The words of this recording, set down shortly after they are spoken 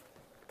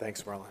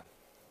Thanks, Marlon.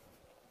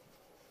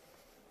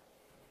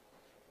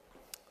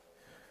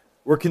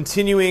 We're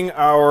continuing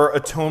our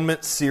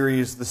atonement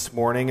series this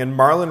morning, and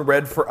Marlon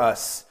read for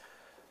us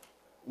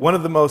one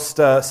of the most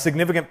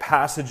significant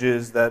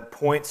passages that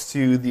points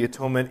to the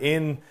atonement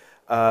in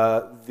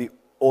the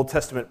Old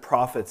Testament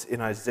prophets in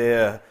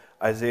Isaiah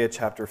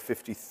chapter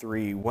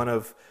 53, one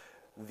of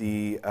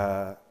the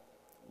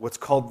what's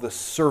called the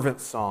servant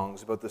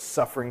songs, about the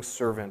suffering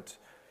servant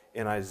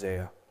in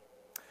Isaiah.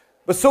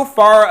 But so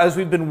far, as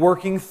we've been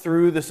working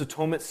through this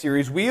atonement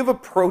series, we have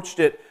approached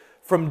it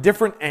from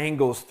different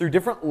angles, through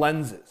different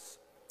lenses.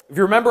 If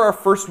you remember our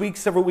first week,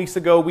 several weeks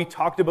ago, we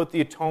talked about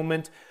the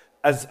atonement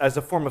as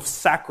a form of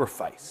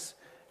sacrifice,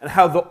 and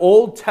how the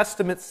Old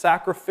Testament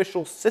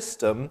sacrificial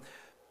system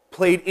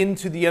played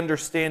into the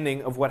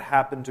understanding of what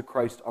happened to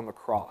Christ on the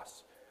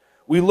cross.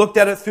 We looked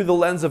at it through the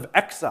lens of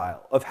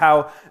exile, of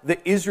how the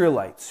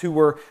Israelites who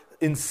were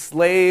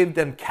enslaved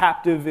and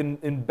captive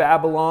in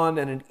Babylon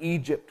and in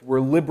Egypt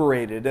were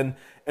liberated. And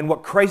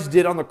what Christ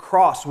did on the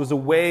cross was a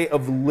way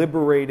of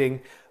liberating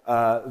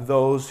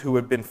those who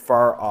had been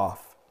far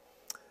off.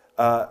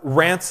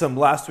 Ransom,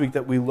 last week,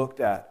 that we looked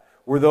at,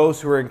 were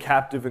those who were in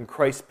captive, and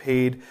Christ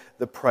paid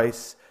the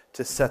price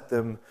to set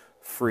them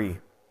free.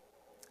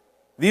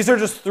 These are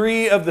just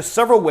three of the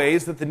several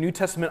ways that the New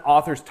Testament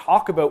authors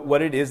talk about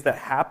what it is that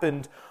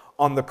happened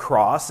on the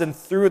cross. And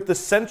throughout the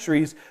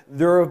centuries,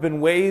 there have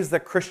been ways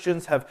that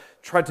Christians have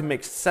tried to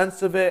make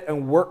sense of it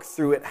and work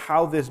through it,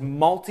 how this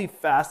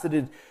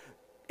multifaceted,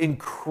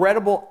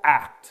 incredible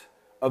act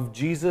of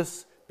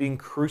Jesus being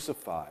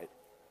crucified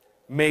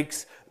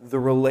makes the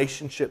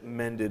relationship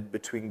mended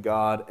between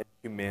God and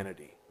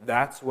humanity.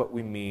 That's what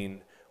we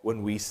mean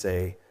when we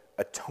say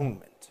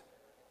atonement.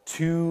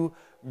 Two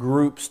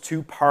groups,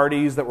 two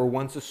parties that were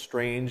once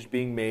estranged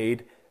being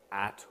made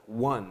at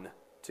one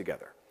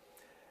together.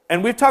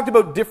 And we've talked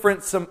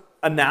about some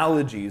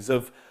analogies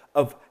of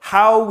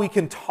how we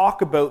can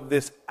talk about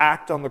this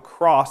act on the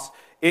cross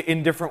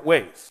in different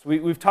ways.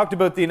 We've talked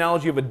about the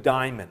analogy of a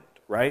diamond,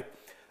 right?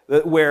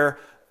 Where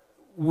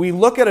we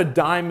look at a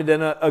diamond,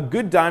 and a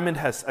good diamond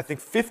has, I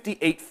think,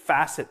 58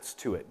 facets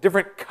to it,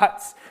 different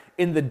cuts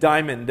in the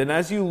diamond. And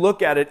as you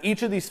look at it,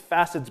 each of these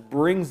facets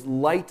brings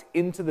light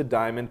into the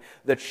diamond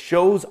that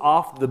shows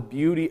off the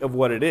beauty of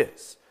what it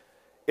is.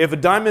 If a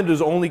diamond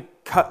is only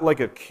cut like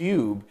a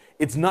cube,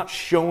 it's not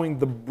showing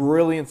the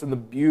brilliance and the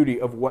beauty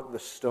of what the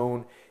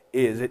stone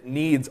is. It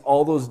needs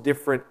all those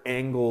different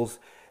angles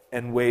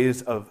and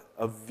ways of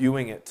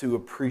viewing it to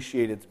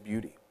appreciate its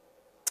beauty.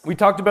 We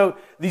talked about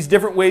these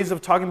different ways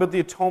of talking about the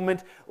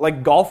atonement,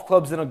 like golf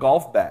clubs in a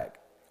golf bag,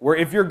 where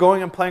if you're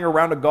going and playing a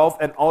round of golf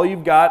and all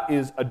you've got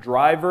is a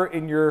driver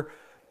in your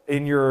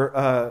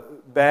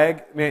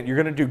bag, man, you're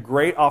going to do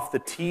great off the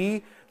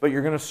tee, but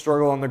you're going to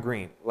struggle on the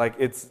green. Like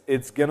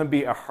it's going to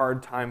be a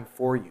hard time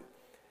for you.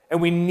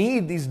 And we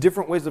need these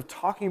different ways of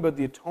talking about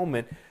the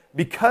atonement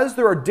because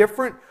there are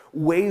different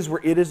ways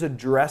where it is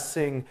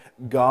addressing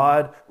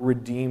God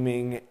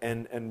redeeming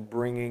and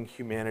bringing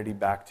humanity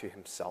back to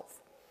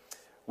himself.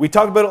 We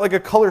talked about it like a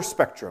color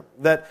spectrum,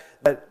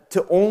 that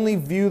to only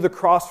view the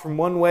cross from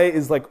one way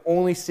is like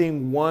only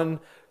seeing one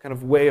kind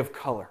of way of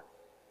color.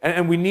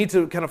 And we need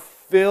to kind of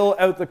fill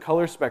out the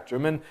color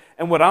spectrum.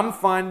 And what I'm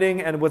finding,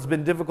 and what's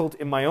been difficult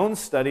in my own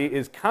study,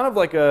 is kind of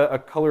like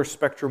a color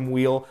spectrum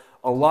wheel.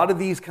 A lot of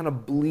these kind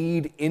of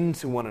bleed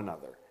into one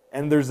another.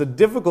 And there's a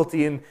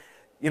difficulty in,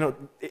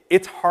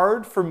 it's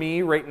hard for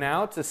me right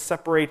now to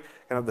separate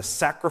kind of the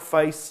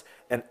sacrifice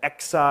and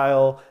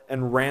exile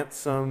and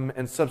ransom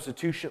and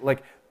substitution.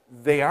 Like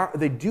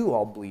they do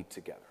all bleed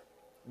together.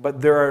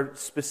 But there are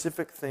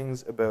specific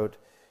things about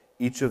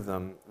each of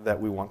them that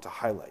we want to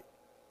highlight.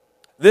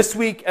 This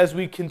week, as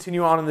we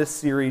continue on in this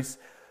series,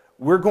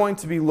 we're going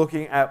to be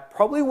looking at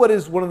probably what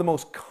is one of the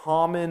most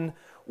common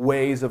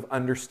ways of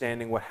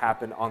understanding what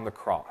happened on the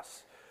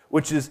cross,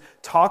 which is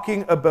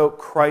talking about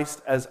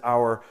Christ as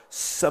our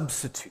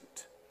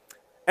substitute.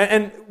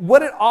 And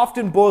what it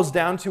often boils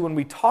down to when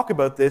we talk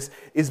about this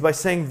is by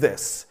saying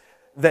this,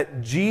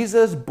 that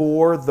Jesus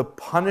bore the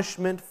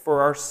punishment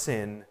for our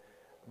sin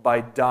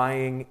by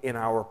dying in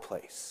our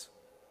place.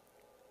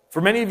 For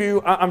many of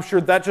you, I'm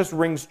sure that just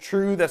rings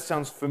true. That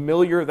sounds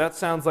familiar. That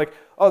sounds like,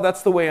 oh,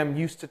 that's the way I'm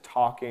used to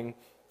talking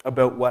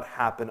about what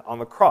happened on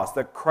the cross.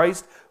 That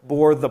Christ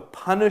bore the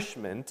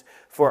punishment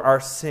for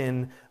our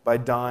sin by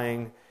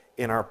dying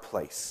in our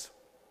place.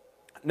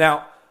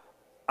 Now,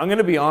 I'm going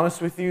to be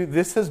honest with you.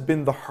 This has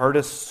been the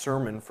hardest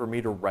sermon for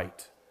me to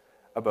write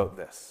about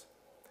this.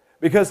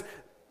 Because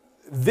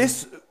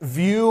this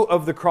view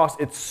of the cross,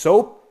 it's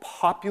so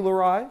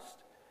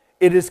popularized.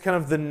 It is kind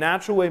of the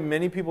natural way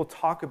many people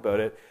talk about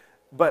it.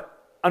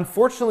 But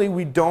unfortunately,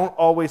 we don't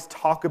always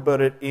talk about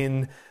it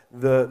in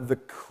the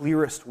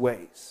clearest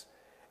ways.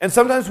 And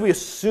sometimes we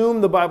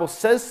assume the Bible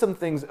says some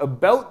things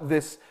about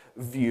this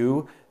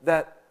view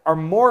that are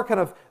more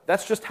kind of,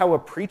 that's just how a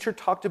preacher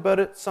talked about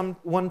it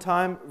one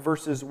time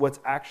versus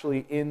what's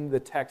actually in the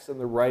text and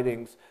the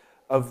writings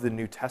of the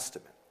New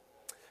Testament.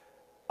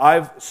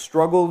 I've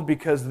struggled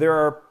because there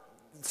are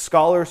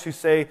scholars who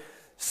say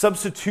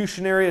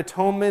substitutionary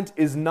atonement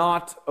is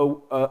not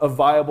a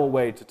viable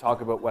way to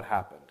talk about what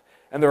happened.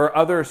 And there are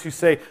others who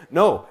say,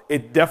 no,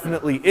 it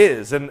definitely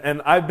is.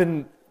 And I've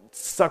been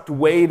sucked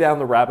way down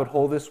the rabbit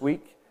hole this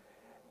week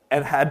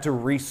and had to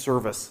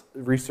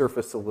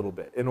resurface a little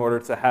bit in order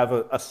to have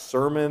a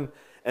sermon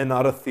and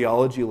not a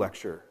theology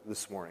lecture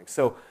this morning.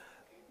 So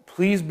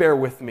please bear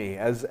with me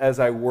as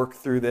I work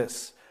through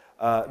this.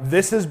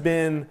 This has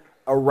been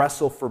a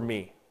wrestle for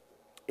me.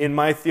 In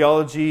my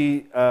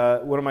theology,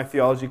 one of my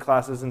theology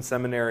classes in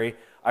seminary,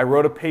 I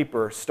wrote a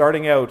paper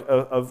starting out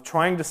of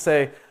trying to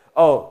say,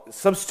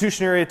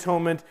 substitutionary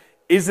atonement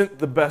isn't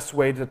the best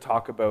way to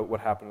talk about what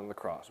happened on the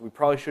cross. We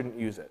probably shouldn't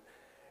use it.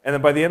 And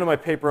then by the end of my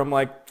paper, I'm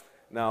like,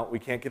 no, we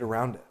can't get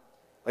around it.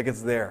 Like,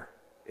 it's there.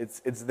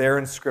 It's there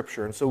in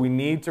Scripture. And so we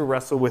need to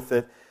wrestle with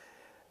it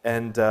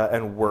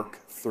and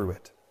work through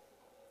it.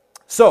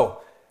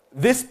 So,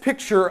 this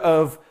picture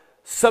of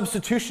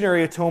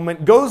substitutionary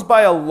atonement goes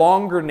by a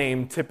longer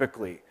name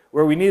typically,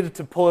 where we needed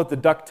to pull out the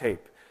duct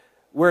tape,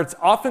 where it's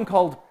often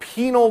called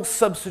penal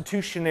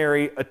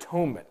substitutionary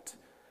atonement,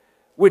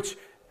 which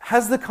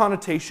has the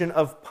connotation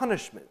of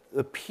punishment,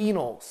 the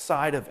penal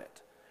side of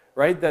it,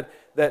 right?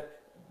 That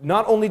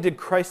not only did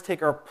Christ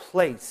take our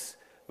place,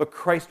 but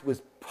Christ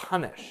was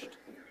punished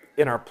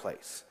in our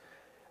place.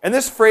 And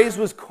this phrase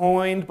was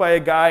coined by a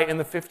guy in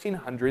the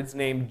 1500s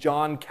named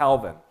John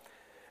Calvin.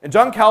 And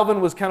John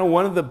Calvin was kind of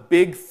one of the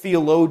big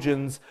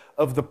theologians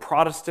of the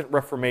Protestant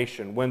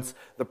Reformation, once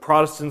the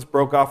Protestants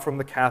broke off from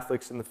the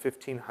Catholics in the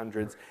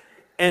 1500s.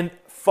 And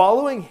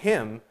following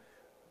him,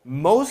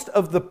 most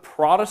of the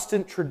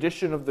Protestant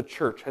tradition of the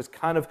church has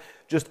kind of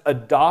just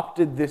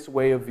adopted this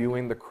way of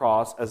viewing the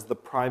cross as the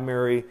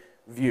primary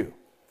view.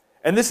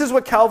 And this is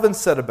what Calvin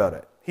said about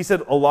it. He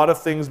said a lot of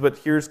things, but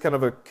here's kind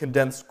of a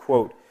condensed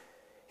quote.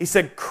 He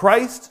said,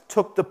 Christ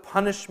took the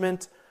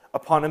punishment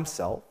upon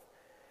himself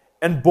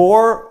and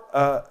bore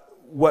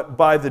what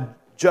by the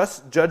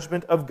just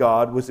judgment of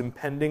God was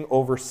impending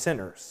over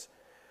sinners.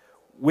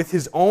 With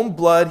his own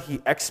blood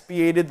he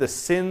expiated the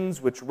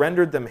sins which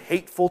rendered them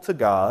hateful to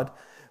God.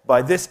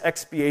 By this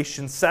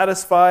expiation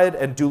satisfied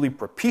and duly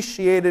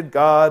propitiated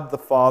God the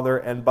Father,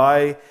 and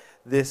by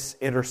this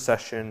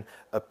intercession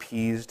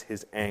appeased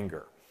his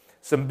anger.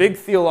 Some big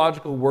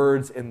theological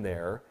words in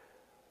there,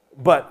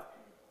 but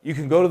you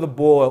can go to the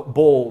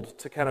bold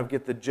to kind of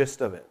get the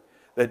gist of it.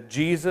 That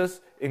Jesus,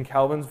 in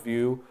Calvin's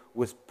view,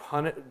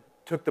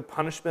 took the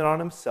punishment on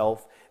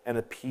himself and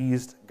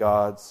appeased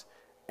God's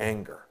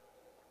anger.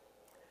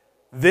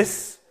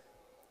 This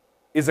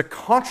is a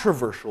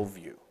controversial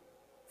view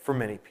for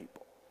many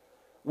people,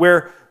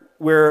 where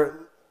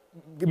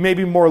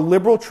maybe more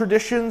liberal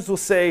traditions will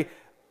say,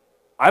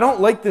 I don't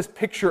like this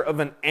picture of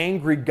an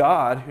angry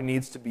God who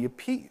needs to be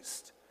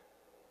appeased.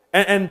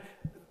 And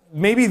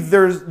maybe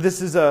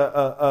this is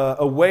a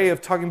way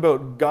of talking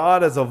about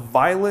God as a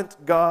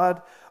violent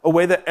God, a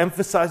way that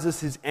emphasizes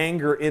his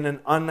anger in an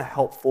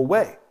unhelpful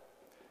way.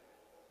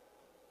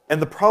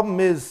 And the problem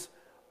is,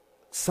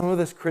 some of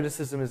this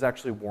criticism is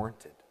actually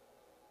warranted.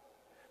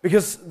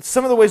 Because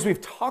some of the ways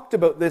we've talked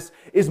about this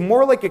is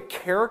more like a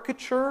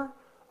caricature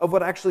of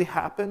what actually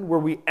happened, where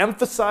we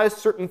emphasize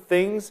certain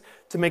things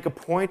to make a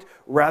point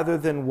rather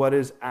than what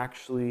is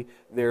actually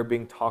there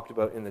being talked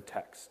about in the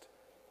text.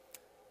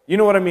 You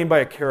know what I mean by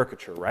a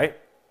caricature, right?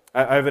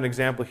 I have an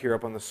example here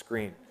up on the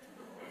screen.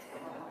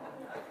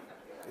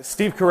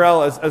 Steve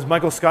Carell as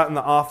Michael Scott in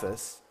The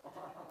Office.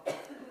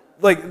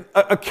 Like,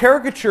 a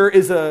caricature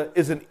is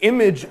an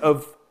image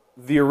of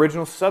the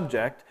original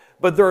subject,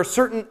 but there are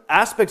certain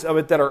aspects of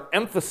it that are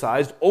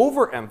emphasized,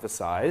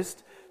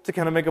 overemphasized, to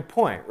kind of make a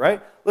point,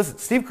 right? Listen,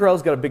 Steve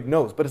Carell's got a big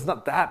nose, but it's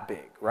not that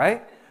big,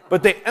 right?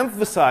 But they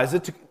emphasize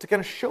it to kind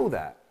of show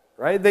that,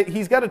 right?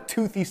 He's got a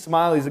toothy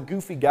smile, he's a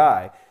goofy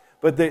guy,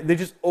 but they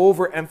just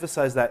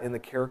overemphasize that in the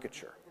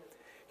caricature.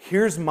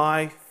 Here's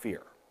my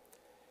fear,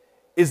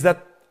 is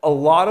that a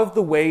lot of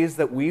the ways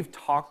that we've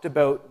talked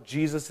about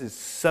Jesus'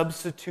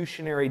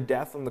 substitutionary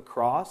death on the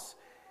cross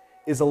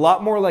is a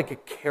lot more like a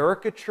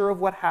caricature of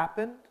what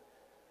happened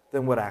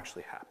than what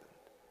actually happened.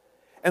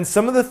 And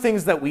some of the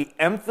things that we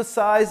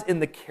emphasize in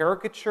the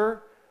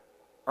caricature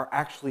are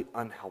actually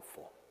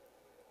unhelpful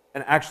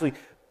and actually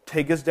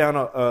take us down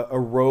a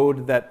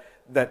road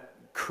that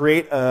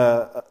create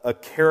a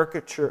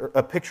caricature,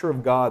 a picture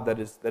of God that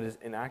is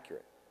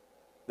inaccurate,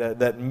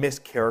 that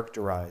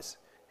mischaracterize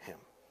him.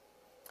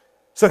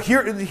 So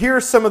here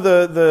are some of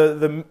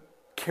the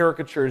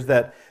caricatures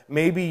that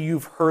maybe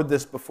you've heard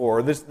this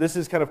before. This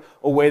is kind of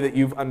a way that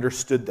you've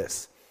understood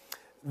this.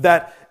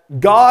 That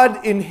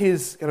God, in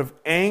his kind of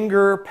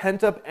anger,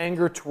 pent-up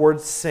anger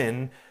towards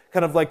sin,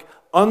 kind of like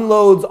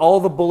unloads all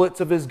the bullets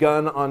of his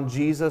gun on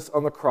Jesus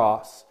on the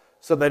cross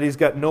so that he's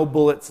got no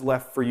bullets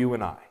left for you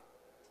and I.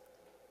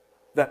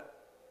 That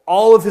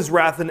all of his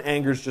wrath and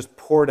anger is just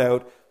poured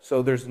out,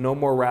 so there's no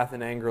more wrath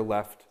and anger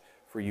left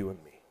for you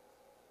and me.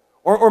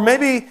 Or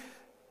maybe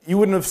you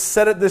wouldn't have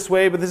said it this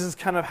way, but this is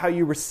kind of how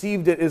you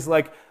received it, is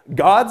like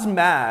God's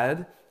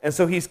mad And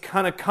so he's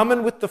kind of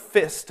coming with the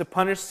fist to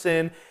punish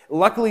sin.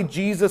 Luckily,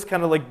 Jesus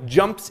kind of like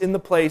jumps in the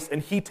place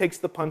and he takes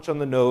the punch on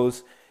the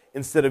nose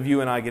instead of you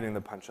and I getting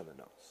the punch on the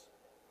nose.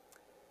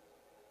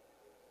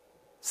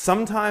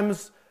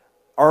 Sometimes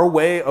our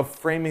way of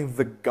framing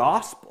the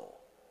gospel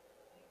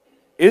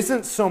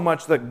isn't so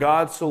much that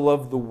God so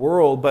loved the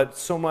world, but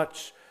so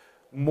much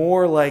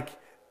more like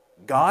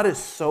God is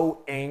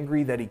so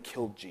angry that he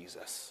killed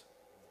Jesus.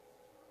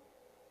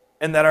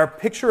 And that our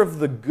picture of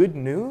the good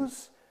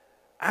news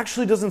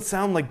actually doesn't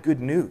sound like good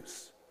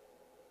news.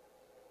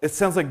 It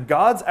sounds like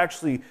God's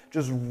actually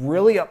just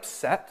really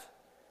upset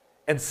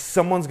and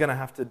someone's going to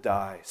have to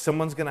die.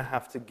 Someone's going to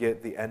have to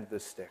get the end of the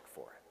stick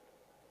for it.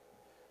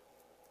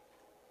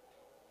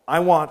 I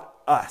want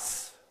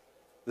us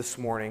this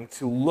morning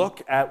to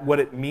look at what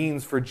it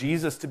means for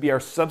Jesus to be our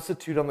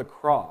substitute on the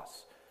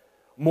cross.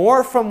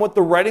 More from what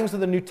the writings of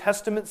the New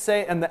Testament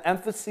say and the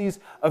emphases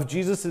of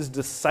Jesus'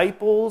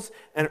 disciples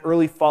and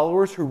early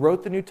followers who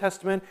wrote the New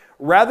Testament,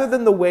 rather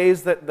than the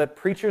ways that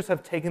preachers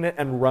have taken it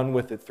and run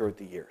with it throughout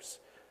the years.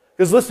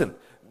 Because listen,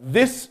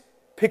 this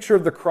picture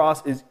of the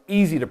cross is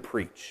easy to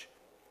preach.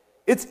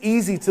 It's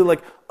easy to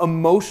like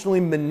emotionally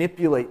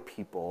manipulate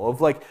people,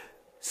 of like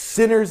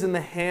sinners in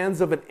the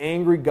hands of an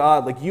angry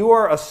God. Like you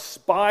are a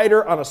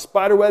spider on a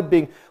spider web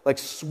being like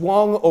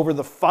swung over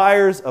the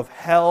fires of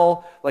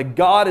hell. Like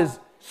God is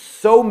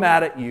so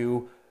mad at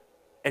you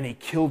and he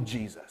killed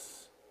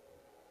Jesus.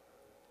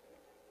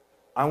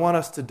 I want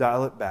us to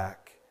dial it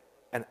back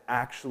and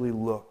actually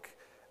look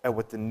at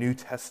what the New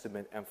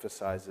Testament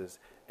emphasizes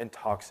and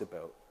talks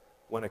about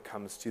when it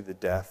comes to the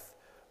death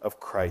of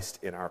Christ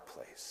in our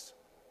place.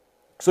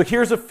 So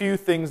here's a few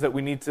things that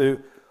we need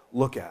to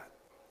look at.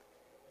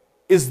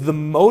 Is the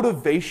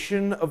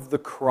motivation of the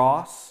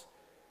cross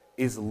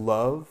is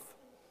love,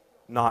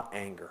 not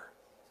anger.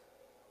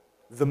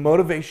 The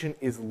motivation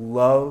is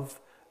love,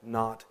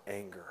 not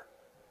anger.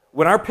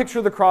 When our picture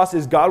of the cross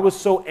is God was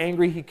so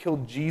angry he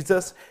killed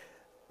Jesus,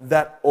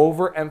 that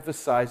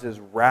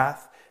overemphasizes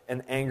wrath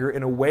and anger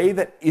in a way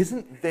that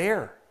isn't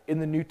there in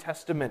the New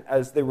Testament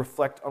as they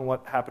reflect on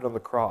what happened on the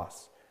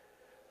cross.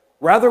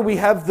 Rather, we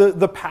have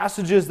the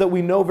passages that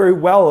we know very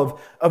well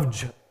of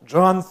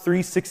John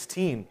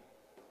 3:16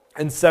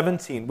 and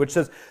 17, which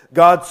says,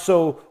 God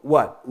so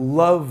what?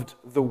 Loved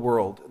the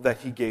world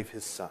that he gave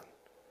his Son,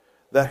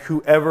 that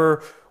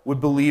whoever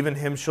would believe in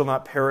him shall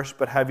not perish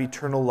but have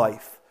eternal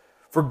life.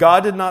 For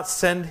God did not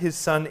send his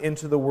Son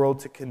into the world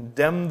to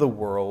condemn the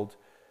world,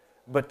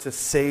 but to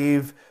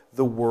save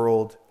the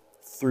world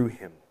through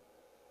him.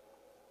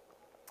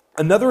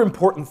 Another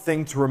important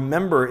thing to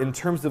remember in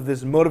terms of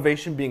this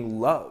motivation being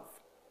love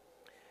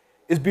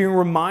is being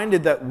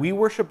reminded that we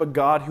worship a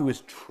God who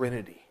is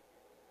Trinity.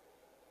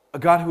 A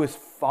God who is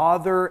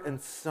Father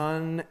and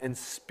Son and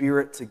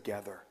Spirit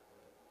together.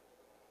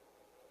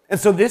 And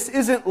so this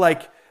isn't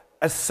like,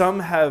 as some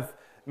have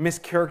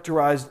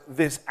mischaracterized,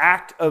 this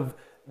act of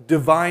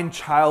divine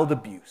child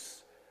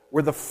abuse,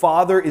 where the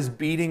father is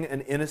beating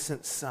an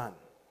innocent son.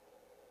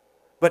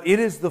 But it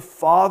is the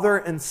Father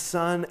and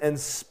Son and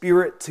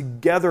Spirit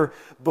together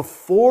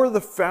before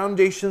the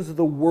foundations of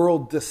the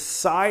world,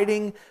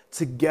 deciding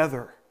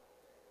together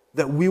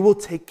that we will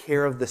take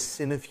care of the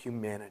sin of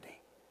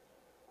humanity.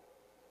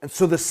 And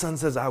so the Son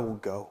says, I will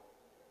go.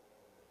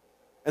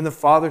 And the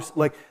Father,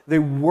 they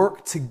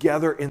work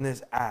together in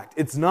this act.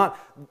 It's not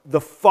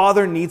the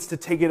Father needs to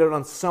take it out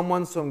on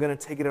someone, so I'm going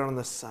to take it out on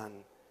the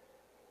Son.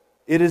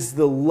 It is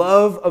the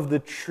love of the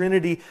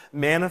Trinity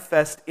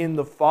manifest in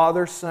the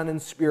Father, Son,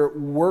 and Spirit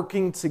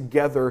working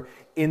together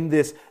in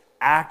this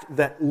act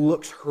that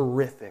looks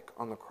horrific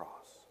on the cross,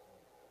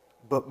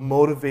 but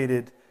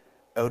motivated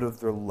out of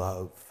their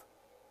love.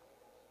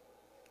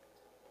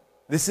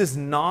 This is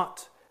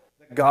not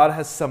that God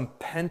has some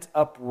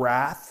pent-up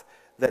wrath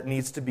that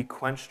needs to be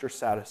quenched or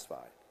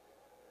satisfied.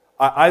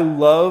 I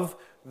love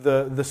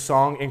the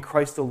song In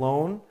Christ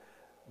Alone,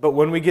 but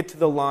when we get to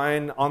the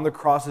line, on the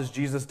cross as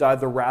Jesus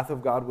died, the wrath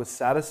of God was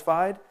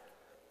satisfied,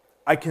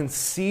 I can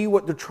see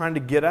what they're trying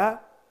to get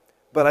at,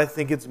 but I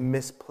think it's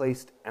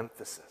misplaced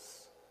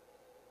emphasis.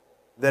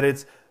 That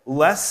it's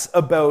less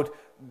about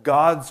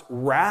God's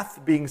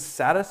wrath being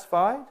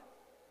satisfied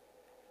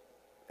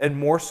and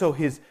more so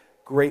his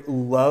great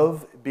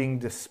love being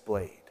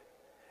displayed.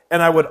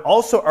 And I would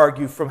also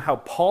argue from how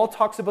Paul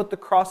talks about the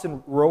cross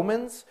in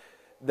Romans,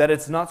 that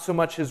it's not so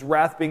much his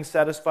wrath being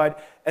satisfied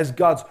as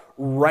God's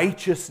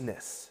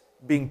righteousness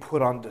being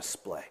put on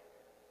display.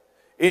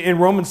 In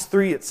Romans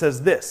 3, it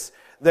says this,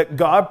 that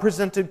God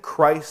presented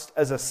Christ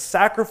as a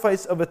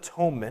sacrifice of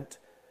atonement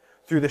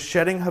through the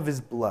shedding of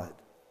his blood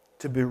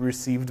to be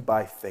received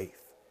by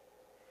faith.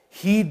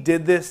 He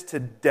did this to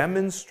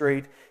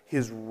demonstrate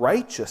his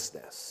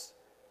righteousness,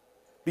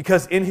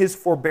 because in his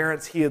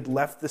forbearance he had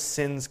left the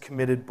sins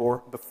committed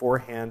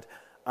beforehand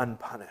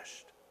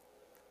unpunished.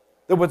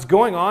 That what's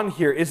going on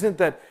here isn't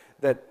that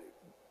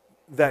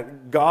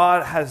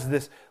God has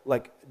this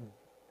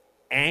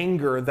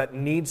anger that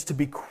needs to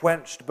be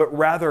quenched, but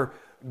rather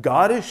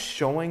God is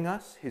showing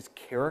us his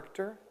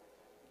character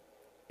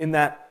in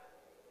that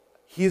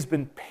he has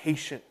been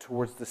patient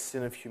towards the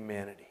sin of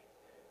humanity.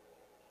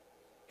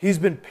 He's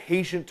been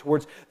patient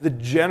towards the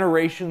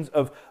generations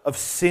of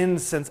sin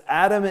since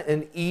Adam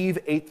and Eve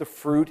ate the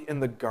fruit in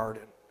the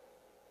garden.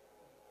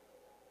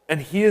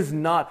 And he has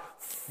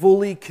not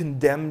fully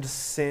condemned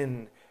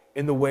sin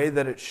in the way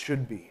that it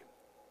should be.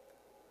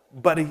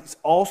 But he's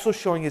also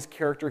showing his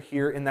character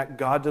here in that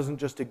God doesn't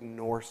just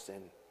ignore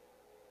sin.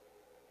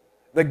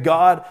 That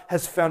God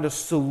has found a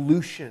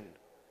solution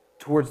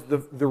towards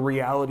the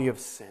reality of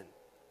sin.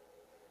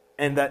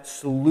 And that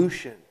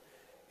solution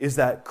is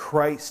that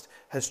Christ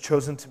has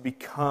chosen to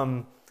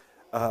become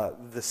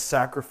the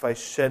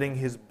sacrifice, shedding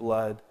his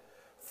blood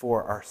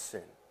for our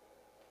sin.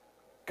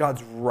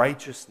 God's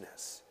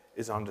righteousness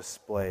is on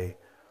display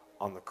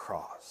on the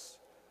cross.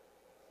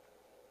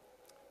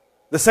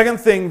 The second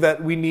thing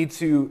that we need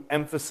to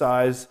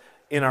emphasize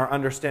in our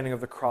understanding of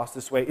the cross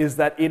this way is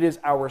that it is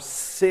our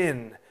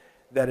sin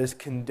that is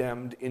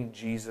condemned in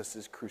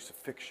Jesus'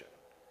 crucifixion.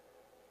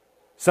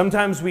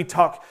 Sometimes we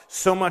talk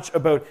so much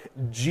about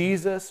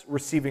Jesus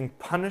receiving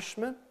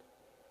punishment,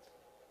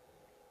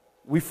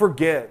 we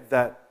forget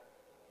that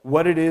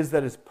what it is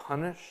that is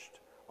punished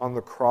on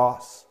the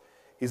cross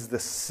is the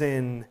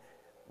sin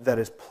that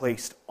is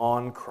placed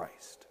on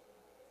Christ.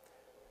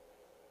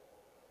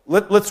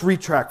 Let's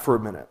retrack for a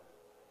minute.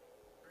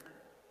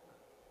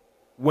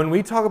 When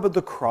we talk about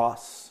the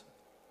cross,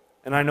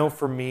 and I know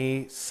for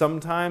me,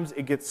 sometimes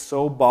it gets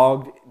so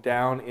bogged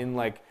down in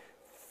like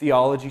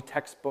theology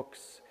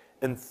textbooks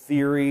and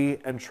theory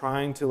and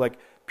trying to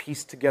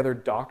piece together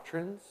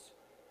doctrines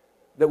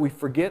that we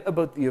forget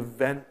about the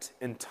event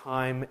and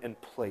time and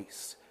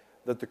place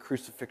that the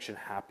crucifixion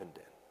happened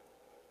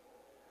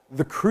in.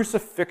 The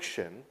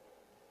crucifixion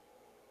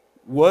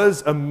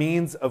was a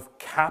means of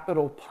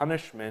capital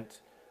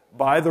punishment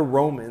by the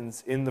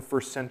Romans in the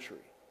first century.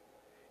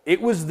 It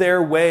was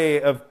their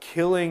way of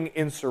killing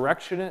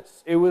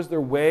insurrectionists. It was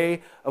their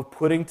way of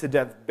putting to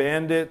death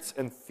bandits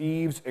and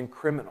thieves and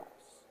criminals.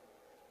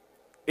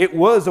 It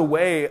was a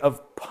way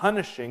of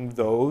punishing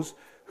those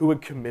who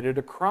had committed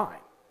a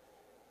crime.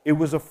 It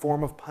was a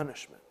form of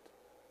punishment.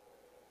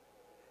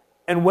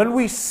 And when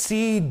we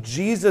see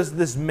Jesus,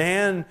 this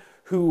man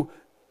who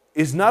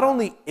is not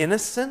only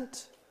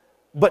innocent,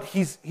 but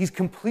he's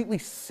completely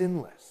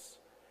sinless,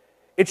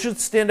 it should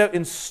stand out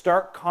in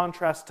stark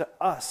contrast to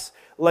us,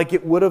 like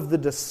it would of the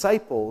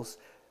disciples,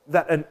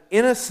 that an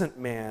innocent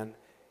man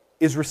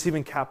is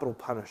receiving capital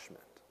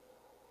punishment,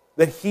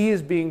 that he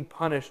is being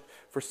punished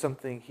for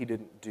something he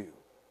didn't do.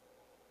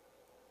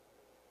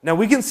 Now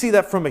we can see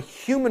that from a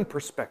human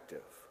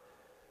perspective,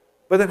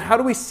 but then how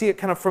do we see it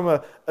kind of from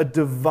a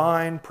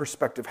divine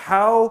perspective?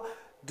 How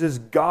does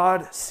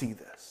God see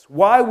this?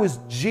 Why was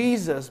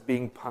Jesus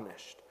being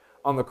punished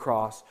on the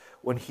cross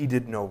when he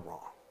did no wrong?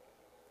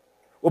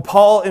 Well,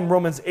 Paul in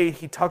Romans 8,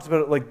 he talks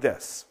about it like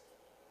this.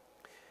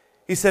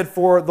 He said,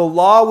 For what the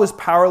law was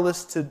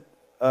powerless to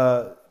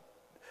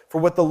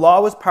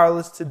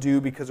do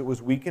because it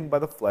was weakened by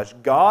the flesh,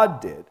 God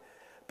did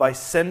by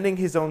sending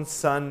his own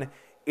Son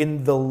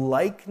in the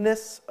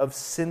likeness of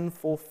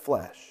sinful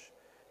flesh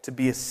to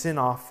be a sin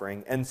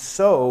offering, and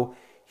so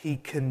he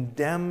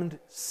condemned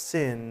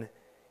sin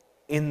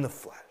in the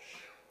flesh.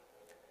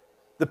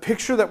 The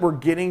picture that we're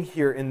getting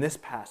here in this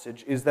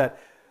passage is that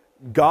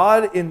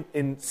God,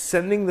 in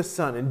sending the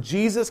Son, and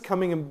Jesus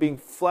coming and being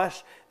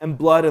flesh and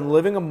blood and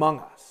living among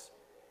us,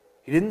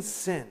 he didn't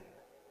sin,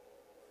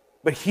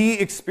 but he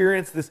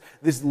experienced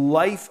this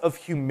life of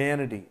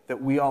humanity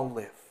that we all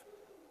live.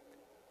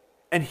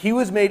 And he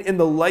was made in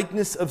the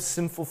likeness of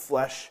sinful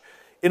flesh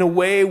in a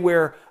way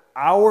where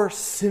our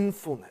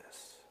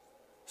sinfulness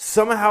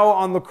somehow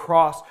on the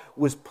cross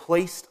was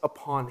placed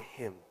upon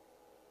him.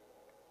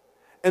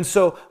 And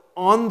so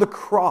on the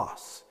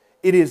cross,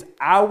 it is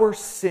our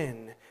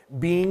sin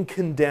being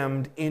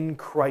condemned in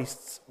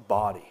Christ's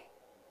body.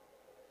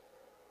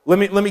 Let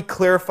me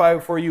clarify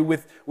for you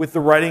with the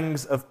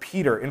writings of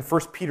Peter in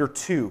 1 Peter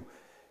 2,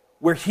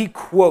 where he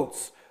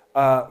quotes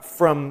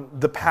from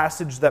the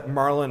passage that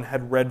Marlon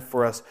had read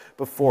for us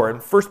before. In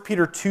 1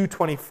 Peter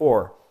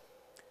 2:24,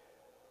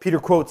 Peter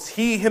quotes,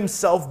 He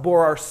himself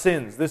bore our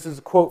sins. This is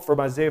a quote from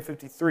Isaiah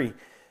 53.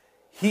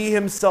 He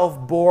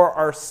himself bore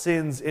our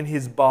sins in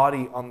his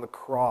body on the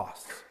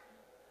cross,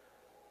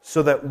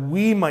 so that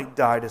we might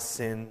die to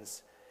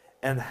sins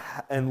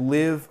and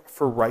live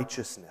for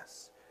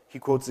righteousness. He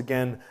quotes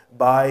again,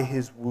 by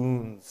his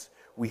wounds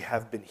we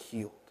have been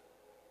healed.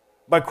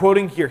 By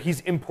quoting here, he's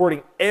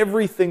importing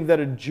everything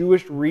that a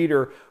Jewish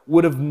reader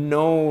would have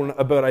known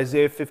about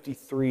Isaiah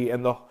 53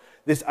 and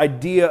this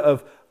idea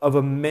of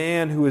a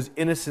man who is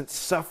innocent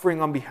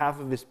suffering on behalf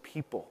of his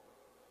people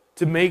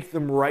to make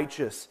them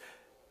righteous.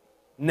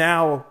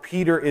 Now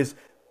Peter is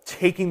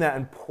taking that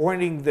and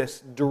pointing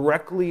this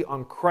directly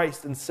on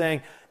Christ and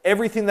saying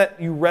everything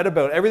that you read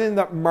about, everything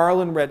that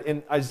Marlon read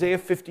in Isaiah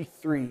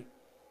 53,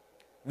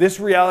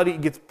 this reality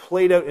gets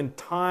played out in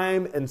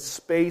time and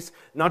space,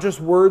 not just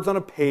words on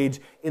a page,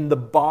 in the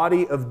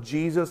body of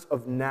Jesus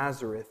of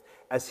Nazareth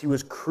as he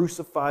was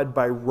crucified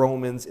by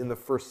Romans in the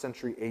 1st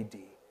century AD.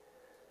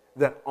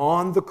 That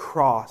on the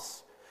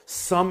cross,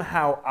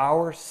 somehow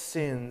our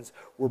sins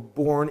were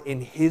borne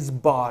in his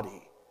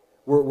body.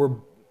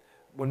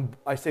 When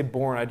I say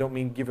born, I don't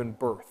mean given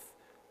birth.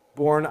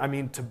 Born, I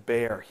mean to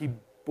bear. He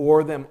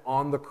bore them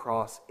on the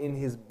cross in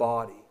his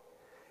body.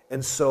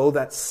 And so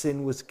that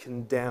sin was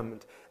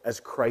condemned as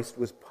Christ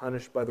was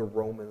punished by the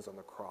Romans on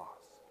the cross.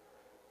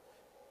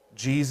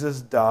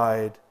 Jesus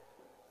died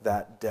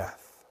that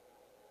death.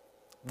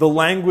 The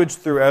language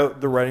throughout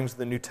the writings of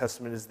the New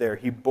Testament is there.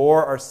 He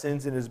bore our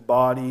sins in his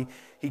body.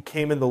 He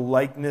came in the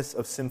likeness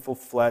of sinful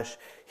flesh.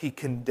 He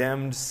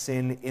condemned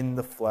sin in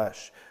the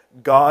flesh.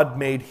 God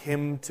made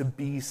him to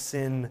be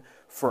sin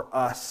for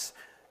us,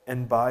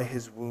 and by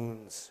his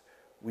wounds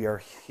we are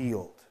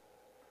healed.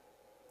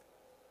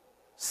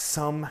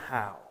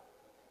 Somehow,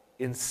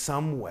 in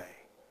some way,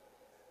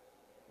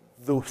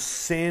 the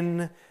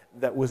sin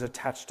that was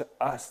attached to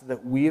us,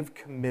 that we have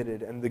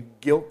committed, and the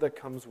guilt that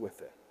comes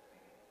with it,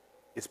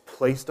 is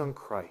placed on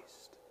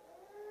Christ,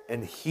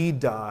 and he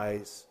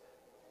dies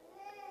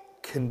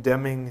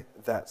condemning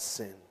that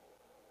sin.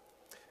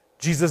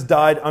 Jesus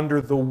died under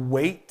the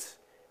weight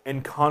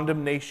and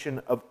condemnation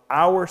of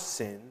our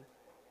sin,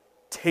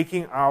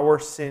 taking our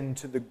sin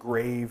to the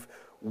grave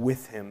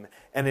with him.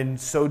 And in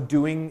so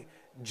doing,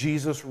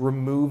 Jesus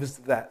removes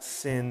that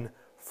sin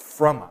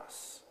from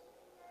us.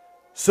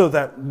 So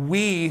that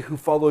we who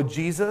follow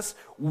Jesus,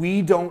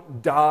 we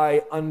don't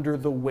die under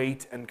the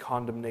weight and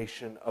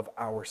condemnation of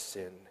our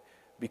sin,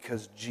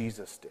 because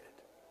Jesus did.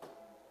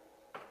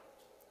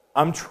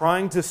 I'm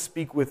trying to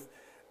speak with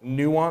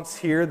nuance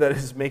here that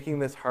is making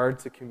this hard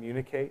to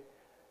communicate.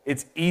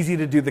 It's easy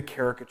to do the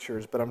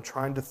caricatures, but I'm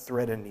trying to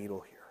thread a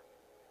needle here.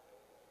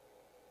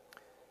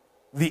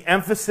 The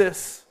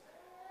emphasis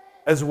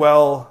as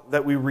well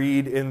that we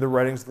read in the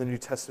writings of the New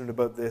Testament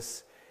about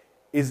this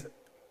is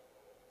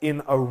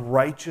in a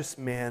righteous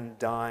man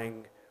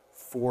dying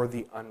for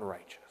the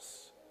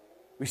unrighteous.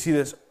 We see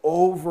this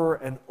over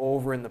and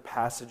over in the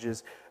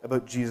passages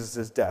about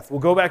Jesus' death. We'll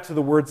go back to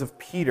the words of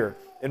Peter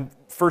in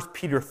 1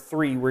 Peter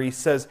 3, where he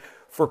says,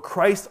 "For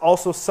Christ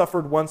also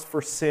suffered once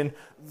for sin,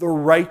 the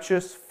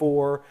righteous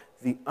for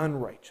the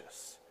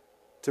unrighteous,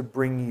 to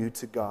bring you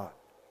to God."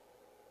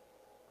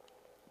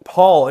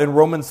 Paul in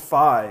Romans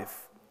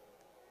 5,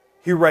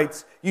 he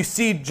writes, "You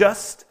see,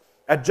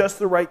 at just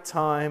the right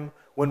time,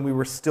 when we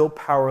were still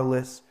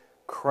powerless,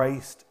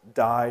 Christ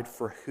died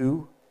for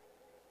who?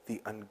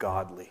 The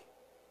ungodly.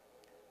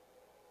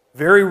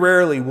 Very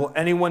rarely will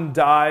anyone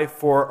die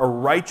for a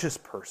righteous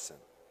person."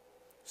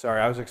 Sorry,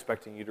 I was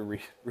expecting you to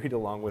read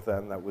along with that,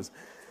 and that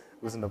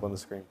wasn't up on the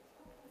screen.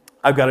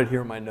 I've got it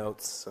here in my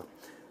notes. So.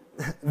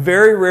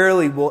 Very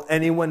rarely will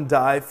anyone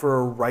die for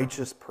a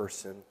righteous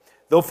person.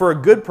 Though for a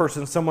good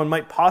person, someone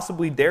might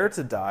possibly dare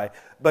to die.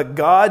 But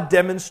God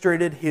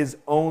demonstrated his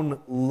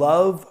own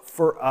love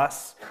for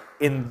us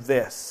in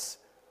this: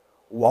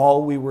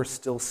 while we were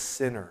still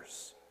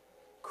sinners,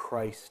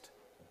 Christ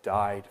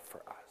died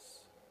for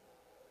us.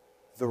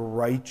 The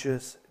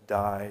righteous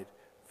died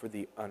for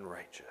the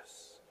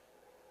unrighteous.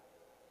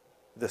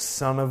 The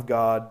Son of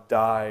God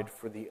died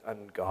for the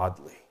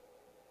ungodly.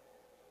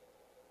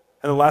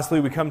 And then lastly,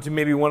 we come to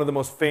maybe one of the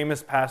most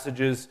famous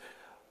passages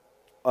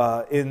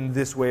in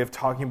this way of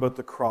talking about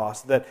the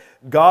cross, that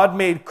God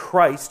made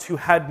Christ, who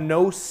had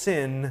no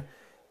sin,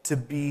 to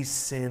be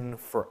sin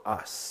for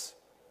us,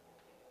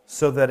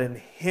 so that in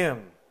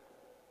him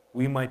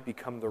we might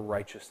become the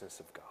righteousness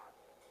of God.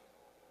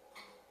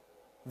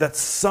 That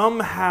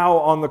somehow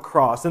on the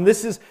cross, and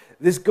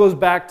this goes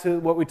back to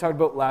what we talked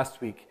about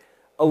last week.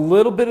 A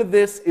little bit of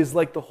this is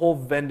like the whole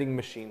vending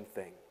machine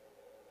thing,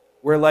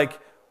 where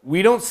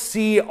we don't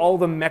see all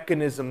the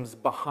mechanisms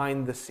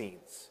behind the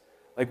scenes.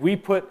 Like we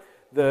put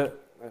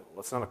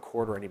it's not a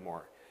quarter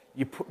anymore.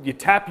 You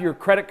tap your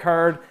credit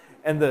card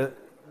and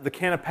the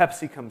can of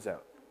Pepsi comes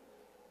out.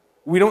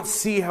 We don't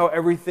see how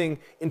everything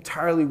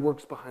entirely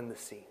works behind the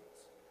scenes.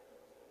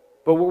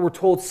 But what we're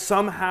told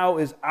somehow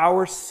is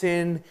our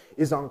sin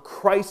is on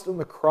Christ on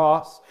the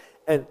cross,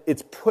 and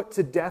it's put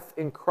to death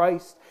in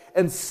Christ.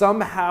 And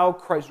somehow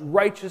Christ's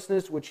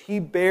righteousness, which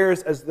he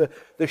bears as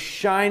the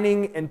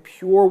shining and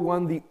pure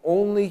one, the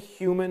only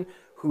human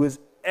who has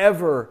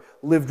ever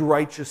lived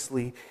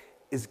righteously,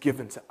 is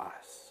given to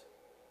us.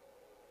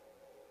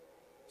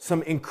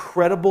 Some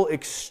incredible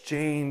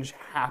exchange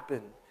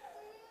happened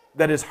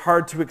that is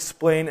hard to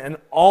explain, and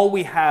all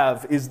we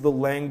have is the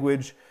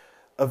language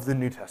of the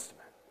New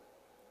Testament.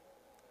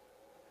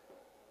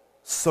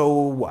 So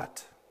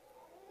what?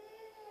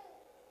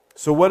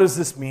 So what does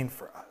this mean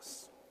for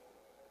us?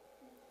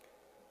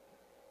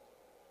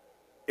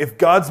 If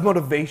God's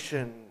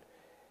motivation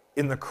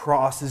in the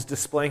cross is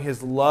displaying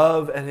his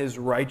love and his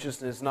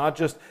righteousness, not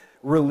just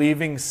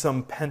relieving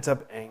some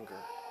pent-up anger.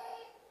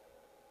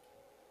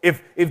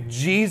 If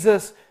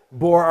Jesus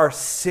bore our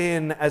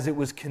sin as it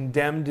was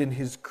condemned in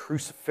his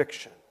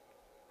crucifixion,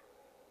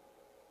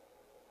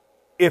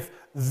 if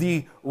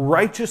the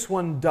righteous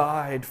one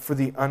died for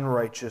the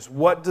unrighteous,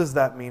 what does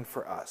that mean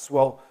for us?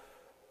 Well,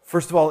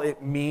 first of all,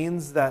 it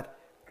means that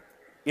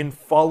in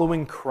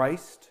following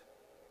Christ,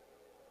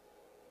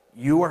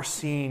 you are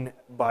seen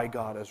by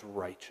God as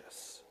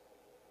righteous.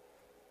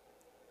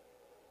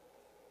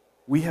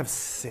 we have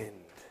sinned.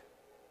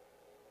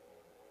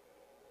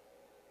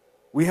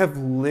 We have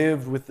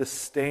lived with the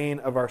stain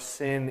of our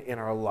sin in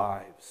our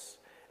lives.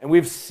 And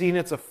we've seen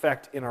its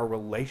effect in our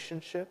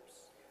relationships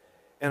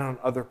and on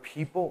other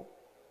people.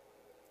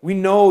 We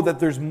know that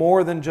there's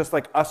more than just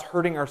like us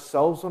hurting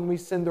ourselves when we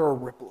sin. There are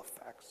ripple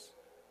effects.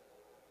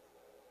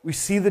 We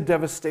see the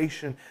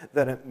devastation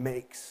that it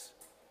makes.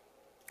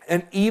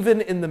 And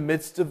even in the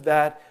midst of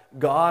that,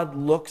 God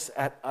looks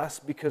at us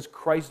because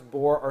Christ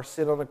bore our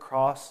sin on the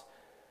cross.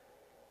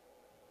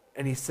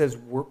 And He says,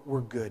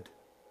 we're good.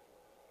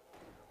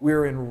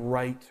 We're in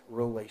right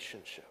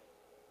relationship.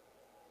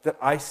 That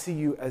I see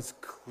you as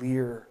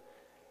clear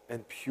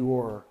and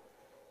pure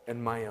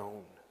and my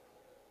own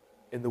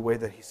in the way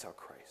that He saw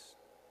Christ.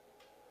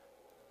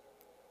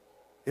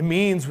 It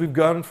means we've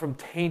gone from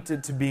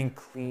tainted to being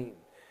clean.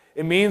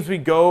 It means we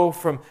go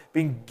from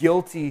being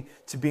guilty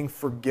to being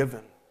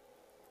forgiven.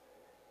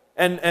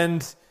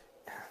 And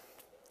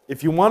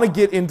if you want to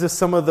get into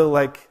some of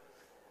the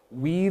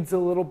weeds a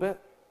little bit,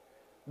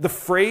 the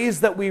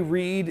phrase that we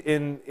read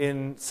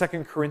in 2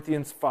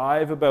 Corinthians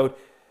 5 about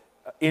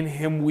in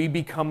Him we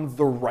become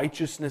the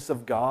righteousness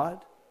of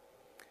God,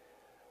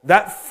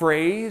 that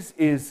phrase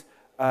is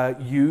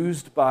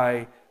used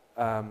by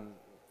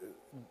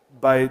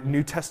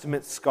New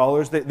Testament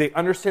scholars. They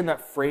understand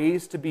that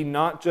phrase to be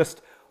not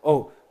just,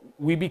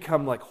 we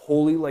become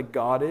holy like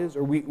God is,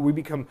 or we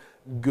become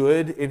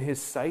good in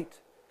His sight.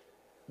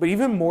 But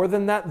even more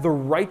than that, the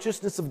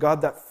righteousness of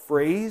God, that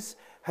phrase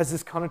has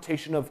this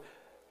connotation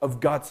of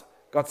God's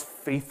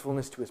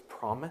faithfulness to His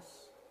promise.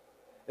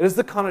 It is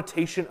the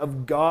connotation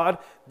of God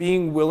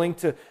being willing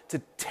to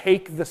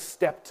take the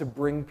step to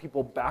bring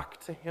people back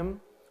to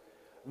Him.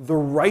 The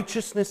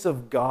righteousness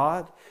of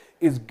God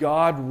is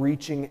God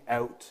reaching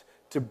out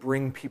to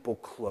bring people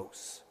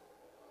close.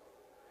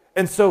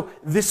 And so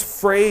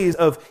this phrase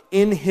of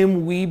in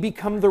Him we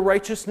become the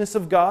righteousness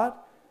of God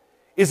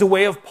is a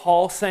way of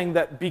Paul saying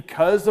that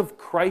because of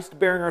Christ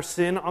bearing our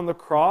sin on the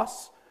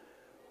cross,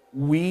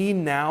 we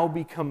now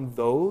become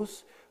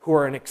those who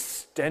are an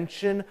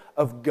extension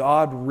of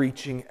God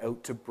reaching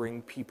out to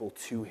bring people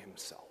to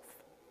Himself.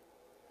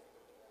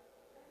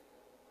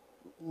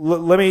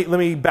 Let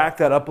me back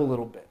that up a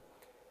little bit.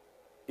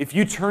 If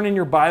you turn in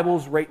your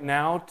Bibles right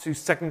now to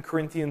 2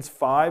 Corinthians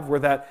 5, where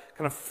that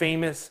kind of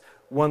famous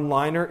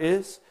one-liner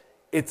is,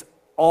 it's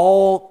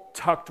all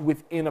tucked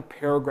within a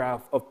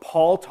paragraph of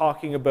Paul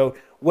talking about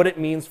what it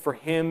means for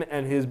him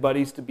and his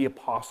buddies to be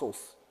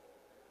apostles.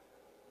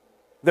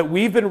 That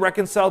we've been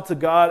reconciled to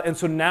God, and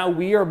so now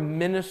we are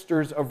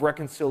ministers of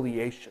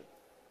reconciliation.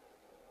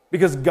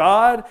 Because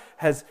God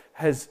has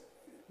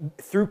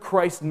through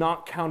Christ,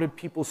 not counted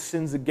people's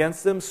sins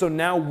against them, so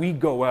now we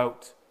go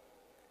out.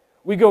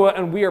 We go out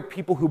and we are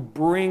people who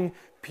bring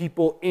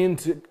people in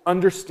to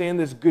understand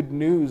this good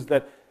news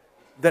that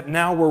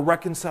now we're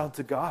reconciled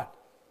to God.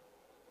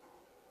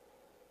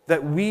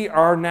 That we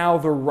are now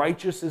the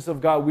righteousness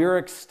of God. We are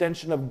an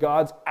extension of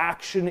God's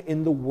action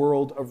in the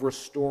world of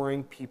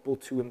restoring people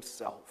to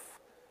Himself.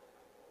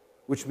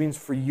 Which means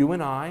for you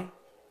and I,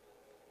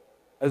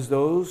 as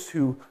those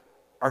who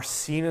are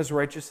seen as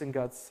righteous in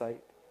God's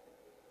sight,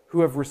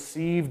 who have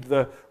received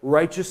the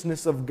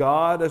righteousness of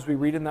God, as we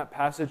read in that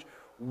passage,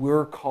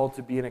 we're called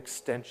to be an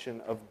extension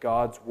of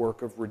God's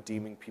work of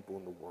redeeming people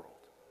in the world.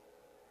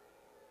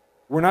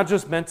 We're not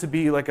just meant to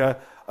be like a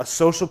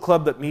social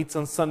club that meets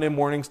on Sunday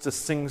mornings to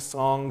sing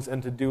songs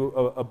and to do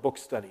a book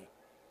study.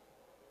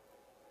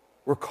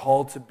 We're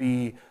called to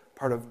be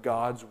part of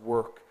God's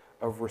work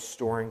of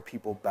restoring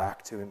people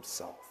back to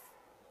Himself.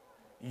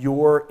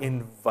 You're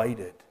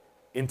invited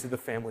into the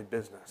family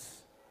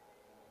business.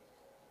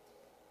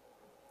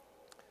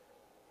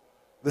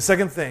 The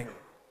second thing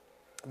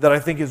that I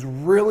think is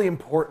really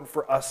important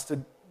for us to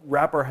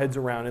wrap our heads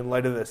around in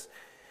light of this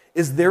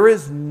is there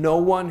is no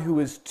one who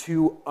is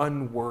too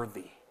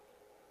unworthy.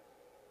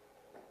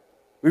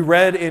 We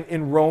read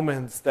in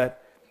Romans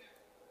that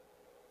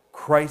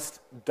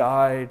Christ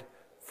died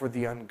for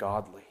the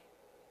ungodly.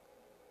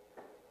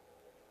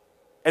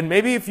 And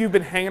maybe if you've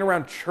been hanging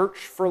around church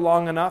for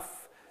long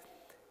enough,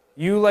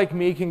 you, like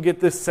me, can get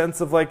this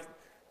sense of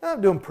I'm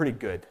doing pretty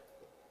good.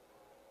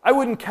 I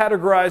wouldn't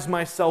categorize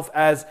myself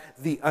as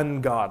the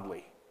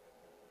ungodly.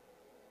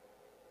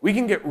 We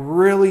can get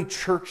really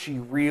churchy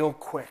real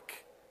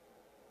quick.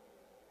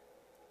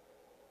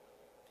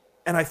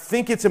 And I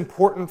think it's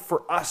important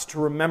for us to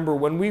remember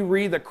when we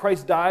read that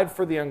Christ died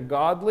for the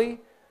ungodly,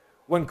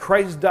 when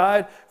Christ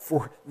died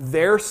for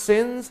their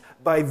sins,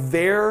 by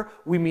their,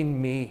 we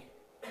mean me.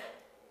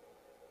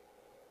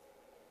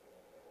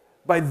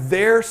 By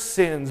their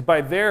sins,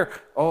 by their,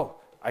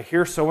 I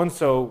hear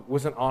so-and-so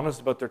wasn't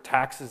honest about their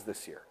taxes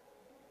this year.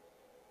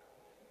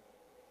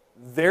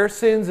 Their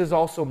sins is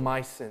also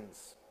my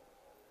sins.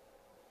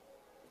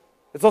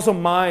 It's also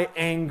my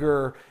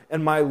anger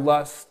and my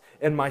lust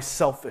and my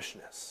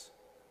selfishness.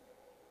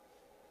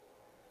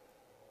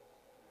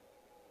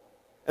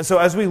 And so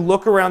as we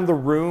look around the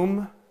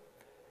room,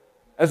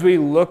 as we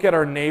look at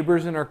our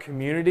neighbors in our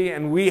community,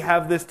 and we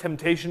have this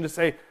temptation to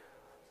say,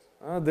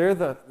 they're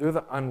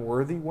the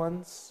unworthy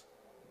ones.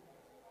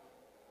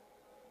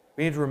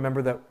 we need to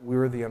remember that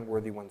we're the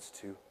unworthy ones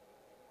too.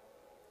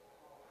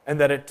 And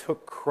that it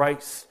took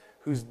Christ,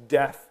 whose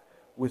death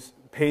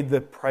paid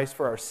the price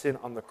for our sin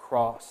on the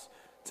cross,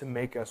 to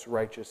make us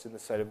righteous in the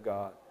sight of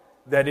God.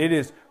 That it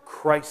is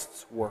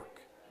Christ's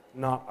work,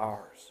 not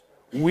ours.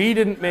 We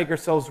didn't make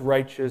ourselves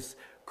righteous,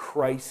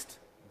 Christ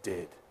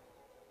did.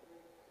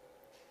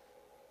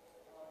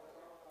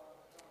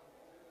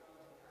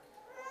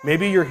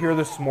 Maybe you're here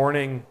this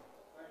morning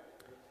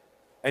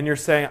and you're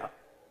saying,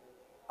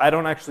 I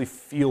don't actually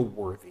feel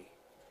worthy.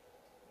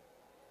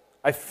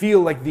 I feel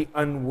like the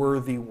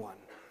unworthy one.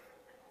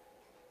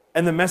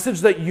 And the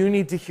message that you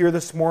need to hear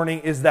this morning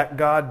is that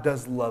God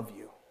does love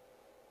you.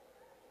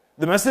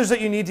 The message that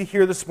you need to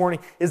hear this morning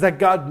is that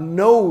God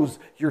knows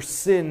your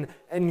sin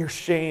and your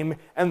shame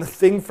and the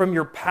thing from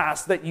your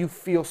past that you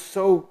feel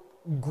so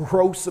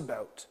gross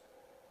about.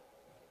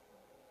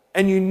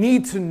 And you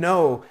need to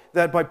know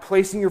that by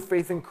placing your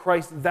faith in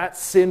Christ, that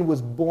sin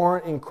was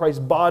borne in Christ's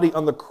body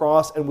on the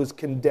cross and was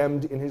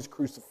condemned in his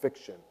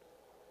crucifixion.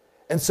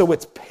 And so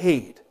it's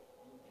paid.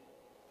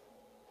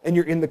 And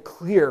you're in the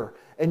clear,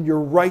 and you're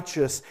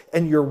righteous,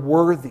 and you're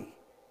worthy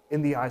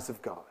in the eyes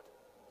of God.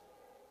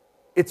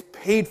 It's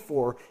paid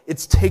for.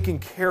 It's taken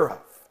care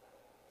of.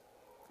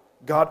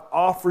 God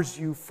offers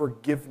you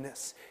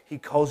forgiveness. He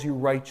calls you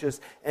righteous,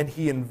 and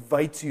he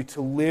invites you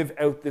to live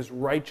out this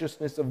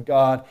righteousness of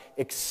God,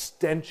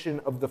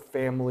 extension of the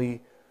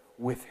family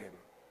with him.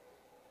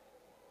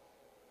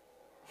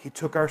 He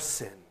took our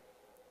sin.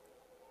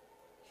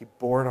 He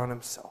bore it on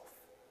himself.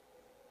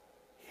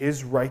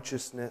 His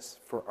righteousness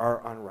for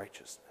our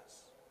unrighteousness.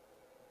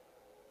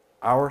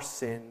 Our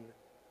sin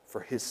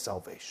for his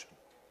salvation.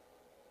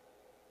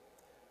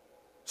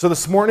 So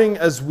this morning,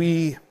 as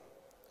we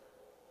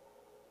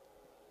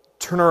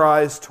turn our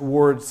eyes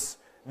towards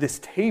this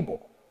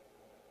table,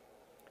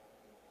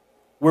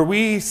 where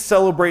we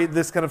celebrate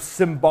this kind of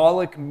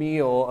symbolic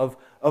meal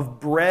of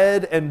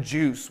bread and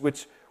juice,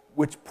 which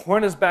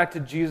point us back to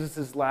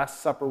Jesus'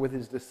 Last Supper with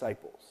his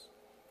disciples.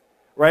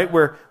 Right?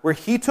 Where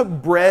he took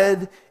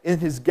bread in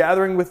his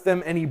gathering with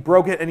them and he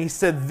broke it and he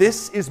said,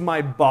 "This is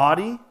my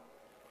body,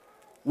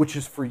 which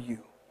is for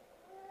you."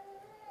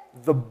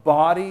 The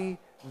body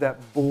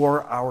that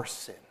bore our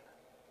sin.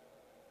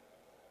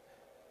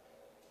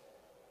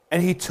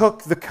 And he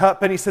took the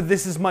cup and he said,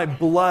 "This is my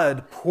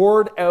blood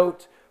poured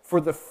out for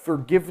the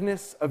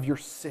forgiveness of your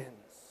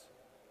sins."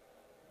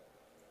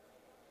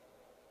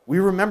 We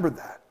remember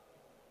that.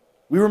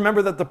 We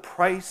remember that the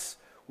price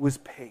was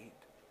paid.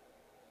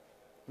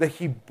 That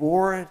he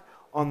bore it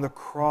on the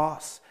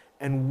cross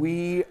and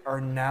we are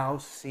now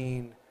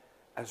seen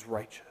as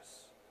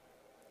righteous.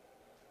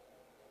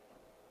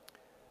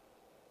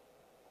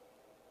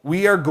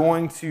 We are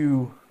going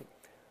to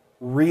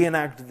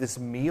reenact this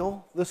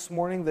meal this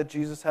morning that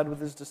Jesus had with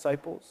his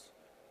disciples.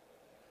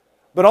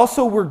 But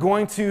also we're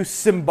going to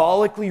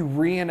symbolically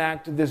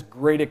reenact this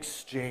great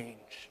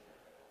exchange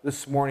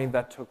this morning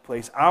that took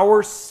place.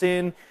 Our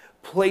sin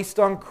placed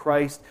on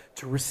Christ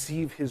to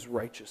receive his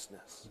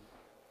righteousness.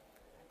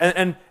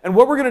 And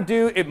what we're going to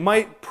do, it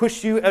might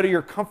push you out of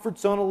your comfort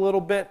zone a little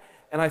bit,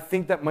 and I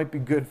think that might be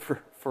good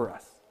for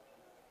us.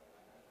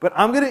 But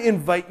I'm going to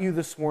invite you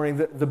this morning,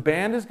 that the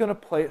band is going to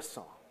play a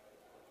song.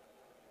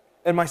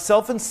 And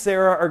myself and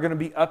Sarah are going to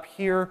be up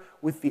here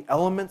with the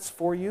elements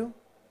for you.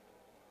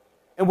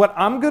 And what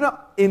I'm going to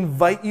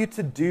invite you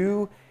to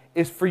do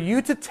is for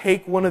you to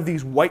take one of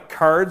these white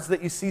cards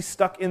that you see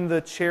stuck in the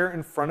chair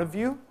in front of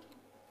you.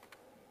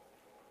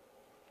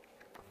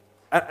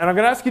 And I'm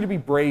going to ask you to be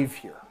brave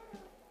here.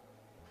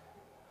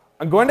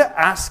 I'm going to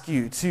ask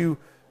you to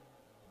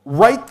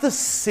write the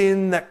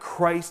sin that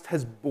Christ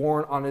has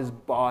borne on his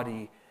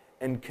body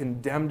and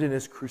condemned in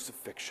his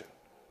crucifixion.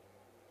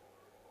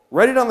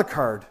 Write it on the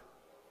card.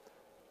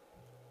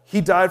 He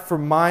died for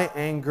my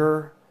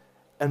anger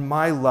and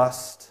my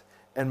lust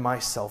and my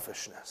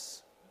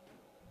selfishness.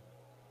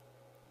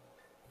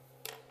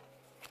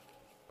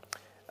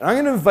 And I'm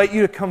going to invite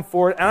you to come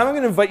forward, and I'm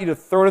going to invite you to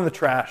throw it in the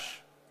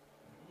trash.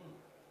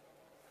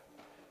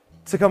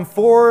 To come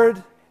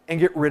forward and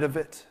get rid of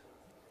it.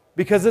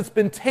 Because it's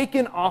been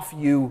taken off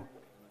you.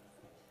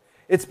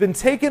 It's been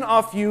taken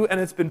off you and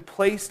it's been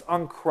placed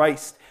on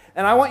Christ.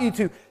 And I want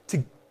you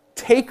to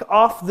take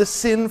off the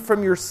sin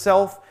from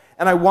yourself,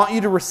 and I want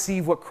you to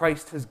receive what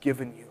Christ has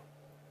given you.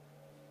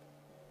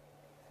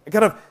 And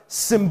kind of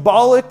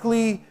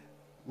symbolically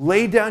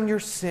lay down your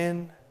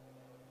sin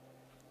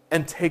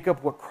and take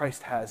up what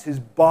Christ has, his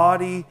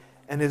body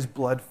and his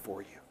blood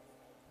for you.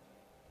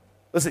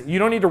 Listen, you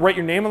don't need to write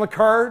your name on the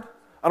card.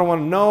 I don't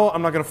want to know.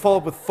 I'm not going to follow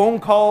up with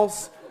phone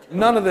calls.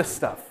 None of this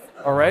stuff,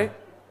 all right?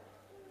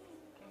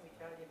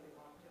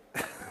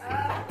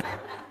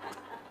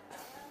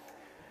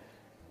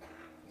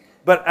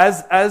 But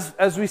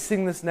as we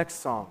sing this next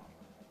song,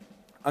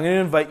 I'm going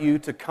to invite you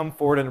to come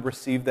forward and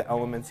receive the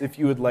elements if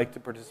you would like to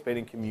participate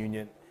in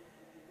communion.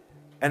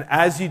 And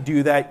as you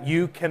do that,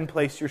 you can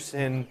place your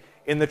sin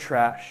in the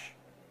trash.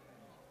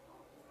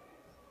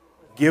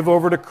 Give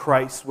over to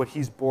Christ what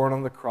he's borne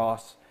on the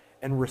cross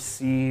and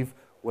receive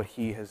what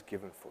he has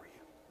given for you.